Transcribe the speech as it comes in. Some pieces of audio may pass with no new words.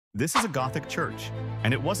This is a Gothic church,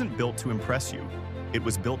 and it wasn't built to impress you. It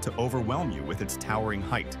was built to overwhelm you with its towering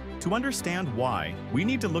height. To understand why, we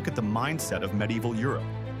need to look at the mindset of medieval Europe.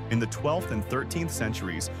 In the 12th and 13th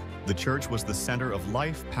centuries, the church was the center of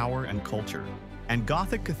life, power, and culture, and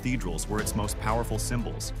Gothic cathedrals were its most powerful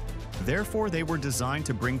symbols. Therefore, they were designed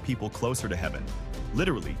to bring people closer to heaven,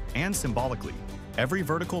 literally and symbolically. Every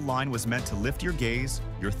vertical line was meant to lift your gaze,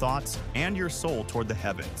 your thoughts, and your soul toward the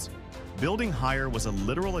heavens. Building higher was a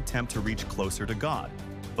literal attempt to reach closer to God,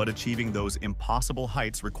 but achieving those impossible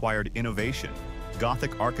heights required innovation.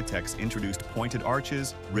 Gothic architects introduced pointed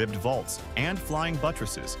arches, ribbed vaults, and flying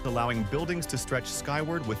buttresses, allowing buildings to stretch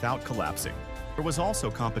skyward without collapsing. There was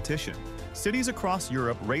also competition. Cities across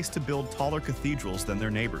Europe raced to build taller cathedrals than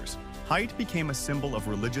their neighbors. Height became a symbol of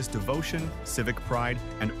religious devotion, civic pride,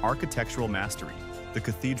 and architectural mastery. The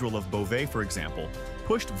Cathedral of Beauvais, for example,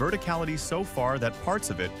 pushed verticality so far that parts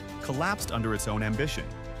of it collapsed under its own ambition.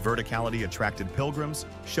 Verticality attracted pilgrims,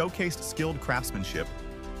 showcased skilled craftsmanship,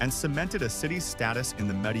 and cemented a city's status in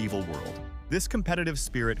the medieval world. This competitive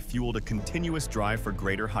spirit fueled a continuous drive for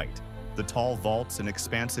greater height. The tall vaults and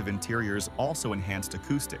expansive interiors also enhanced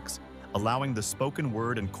acoustics, allowing the spoken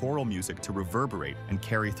word and choral music to reverberate and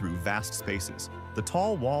carry through vast spaces. The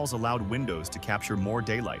tall walls allowed windows to capture more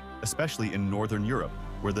daylight, especially in Northern Europe,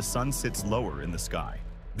 where the sun sits lower in the sky.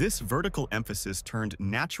 This vertical emphasis turned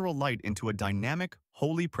natural light into a dynamic,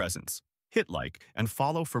 holy presence. Hit like and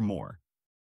follow for more.